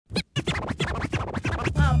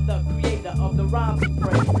of the rhymes you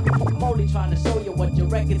pray. I'm only trying to show you what your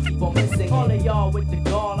records keep on missing. All of y'all with the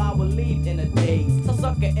gall, I will leave in a daze. So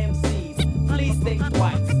sucker MCs, please think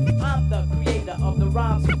twice. I'm the creator of the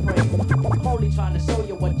rhymes you pray. I'm only trying to show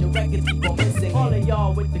you what your records keep on missing. All of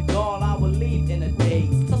y'all with the gall, I will leave in a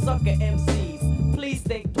daze. So sucker MCs, please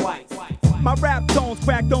think twice. My rap tones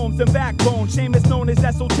crack domes and backbone. Shame is known as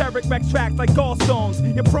esoteric, wreck tracks like gallstones.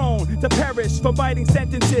 You're prone to perish for biting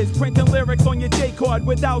sentences, printing lyrics on your J-card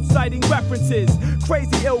without citing references.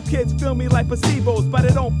 Crazy ill kids feel me like placebos, but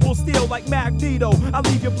I don't pull steel like Magneto. I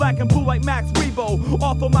leave you black and blue like Max Rebo.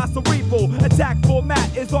 Off of my cerebral attack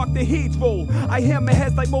format is octahedral. I hammer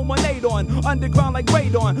heads like Momonadon, underground like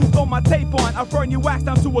radon. Throw my tape on, I burn you wax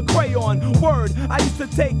down to a crayon. Word, I used to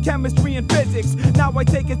take chemistry and physics. Now I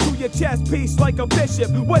take it to your chest piece like a bishop.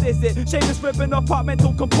 What is it? Seamus ripping apart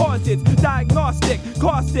mental composites. Diagnostic,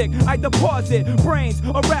 caustic, I deposit brains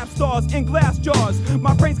of rap stars in glass jars.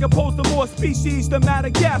 My brain's composed of more species than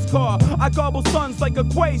Madagascar. I gobble suns like a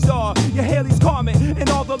quasar. Your Haley's Comet and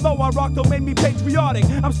all the low I rock don't make me patriotic.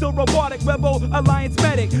 I'm still robotic, rebel, alliance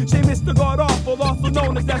medic. Seamus the god awful, also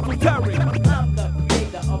known as esoteric. I'm the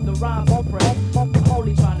creator of the rhymes on press. I'm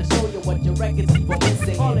only trying to show you what your records keep on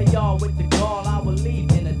missing. All of y'all with the gall, I will leave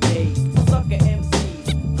in a daze. So sucker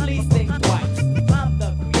MCs, please think twice. I'm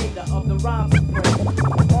the creator of the rhymes you pray.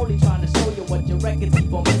 I'm only trying to show you what your records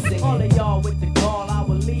keep on missing. All of y'all with the gall, I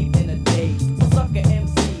will leave in a daze. So sucker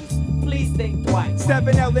MCs, please think twice.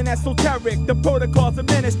 7L and esoteric, the protocols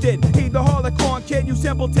administered. He the Harlequin kid, you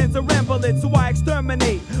simpletons are invalids, so I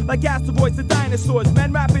exterminate like asteroids and dinosaurs.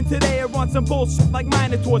 Men rapping today are on some bullshit like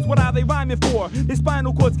minotaurs. What are they rhyming for? His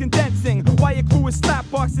spinal cord's condensing. Why your crew is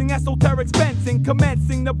slapboxing, esoteric fencing,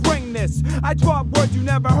 commencing to bring this. I drop words you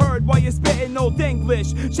never heard while you're spitting old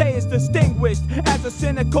English. Shay is distinguished as a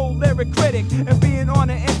cynical lyric critic, and being on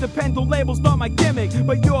an independent label's not my gimmick,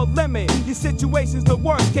 but your limit. Your situation's the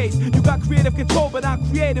worst case. You got creative control, but I'm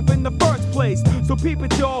creative in the first place. So peep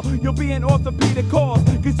it, y'all, you'll be an orthopedic cause,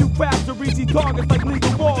 cause you crabs are easy targets like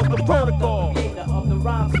legal walls, the protocol. I'm the creator of the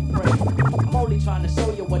rhymes you pray. I'm only trying to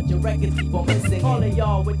show you what your records keep on missing. All of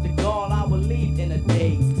y'all with the gall, I will leave in a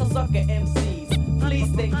daze. So sucker MCs, please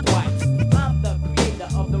think twice. I'm the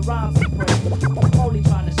creator of the rhymes you pray. I'm only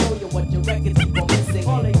trying to show you what your records keep on missing.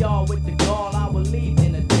 All of y'all with the gall, I will leave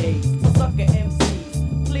in a daze. So sucker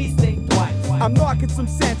MCs, please think twice. I'm knocking some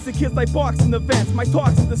sense to kids like boxing events. My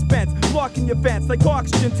talks in dispense, blocking your vents like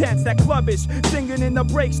oxygen tents. That clubbish, singing in the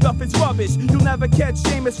break stuff is rubbish. You'll never catch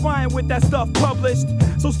Seamus rhyme with that stuff published.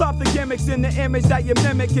 So stop the gimmicks in the image that you're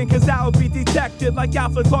mimicking, cause that will be detected like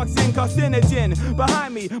aflatoxin carcinogen.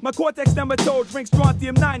 Behind me, my cortex nematode drinks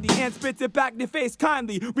strontium 90 and spits it back in your face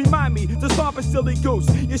kindly. Remind me to stomp a silly goose.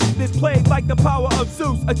 Your shit is played like the power of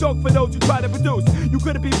Zeus. A joke for those who try to produce. You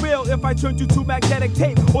couldn't be real if I turned you to magnetic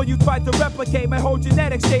tape, or you tried to replicate my whole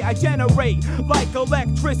genetic state. I generate like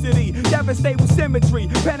electricity, devastate with symmetry,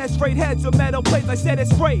 penetrate heads of metal plates. I set it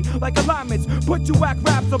straight like alignments. Put you whack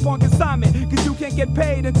raps up on consignment, cause you can't get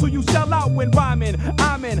paid until you sell out when rhyming.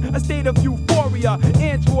 I'm in a state of euphoria,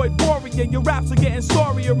 android warrior. Your raps are getting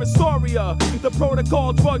sorrier and sorrier. The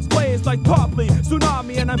protocol drugs plays like Popley,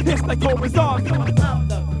 tsunami, and I'm pissed like Horizon. I'm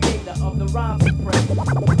the creator of the rhymes you pray.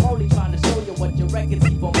 I'm only trying to show you what your records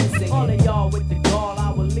keep on